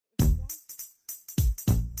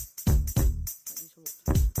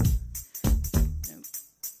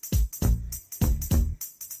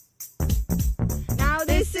Now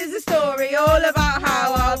this is a story all about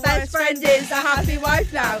how our best friend is a happy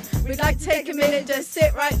wife now. We'd like to take a minute, just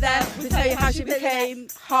sit right there. We'll tell you how she became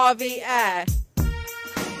Harvey Eyre.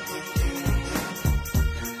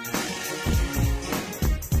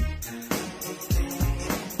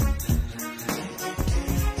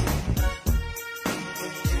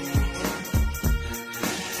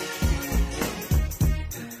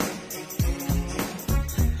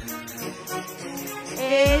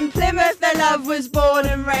 In Plymouth their love was born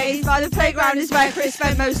and raised. By the playground is where Chris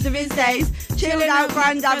spent most of his days. Chilling out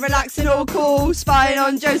Grandad, relaxing all cool, spying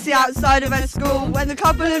on Josie outside of her school. When the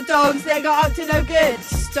couple of dogs, they got up to no good,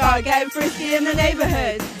 started getting frisky in the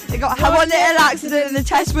neighbourhood. They got her one little accident and the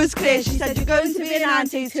test was clear. She said, you're going to be an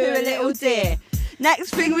auntie to a little dear.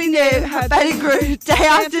 Next thing we knew, her belly grew day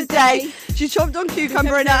after day. She chopped on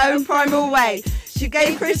cucumber in her own primal way. She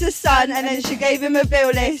gave Chris a son and then she gave him a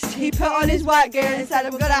bill list. He put on his work gear and said,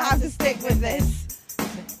 I'm going to have to stick with this.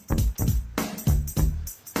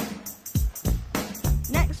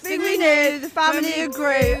 Next thing we knew, the family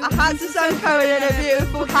grew. A handsome son Cohen and a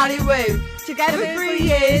beautiful Callie Woo. Together for 3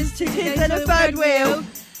 years, 2 kids and a third wheel.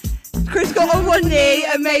 Chris got on one knee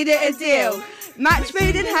and made it a deal. Match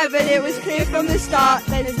made in heaven, it was clear from the start.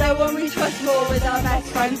 There's no one we trust more with our best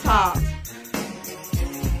friend's heart.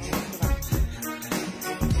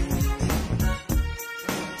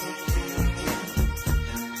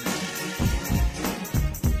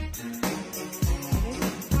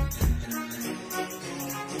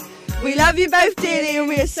 We love you both dearly and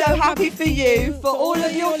we are so happy for you, for all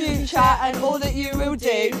of your future and all that you will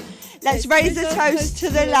do. Let's raise a toast to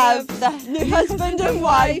the love, the new husband and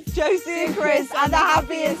wife, Josie and Chris, and the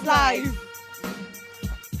happiest life.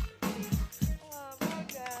 Oh, well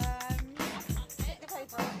done.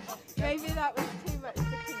 Maybe that was too much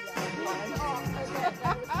tequila.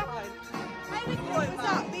 What was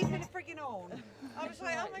that? Beeping it freaking on. I was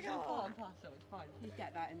like, oh my god. You'd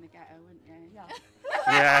get that in the ghetto, wouldn't you? Yeah.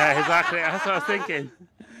 Yeah, exactly. That's what I was thinking.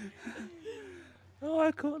 Oh,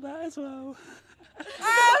 I caught that as well.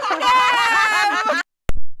 Oh, no!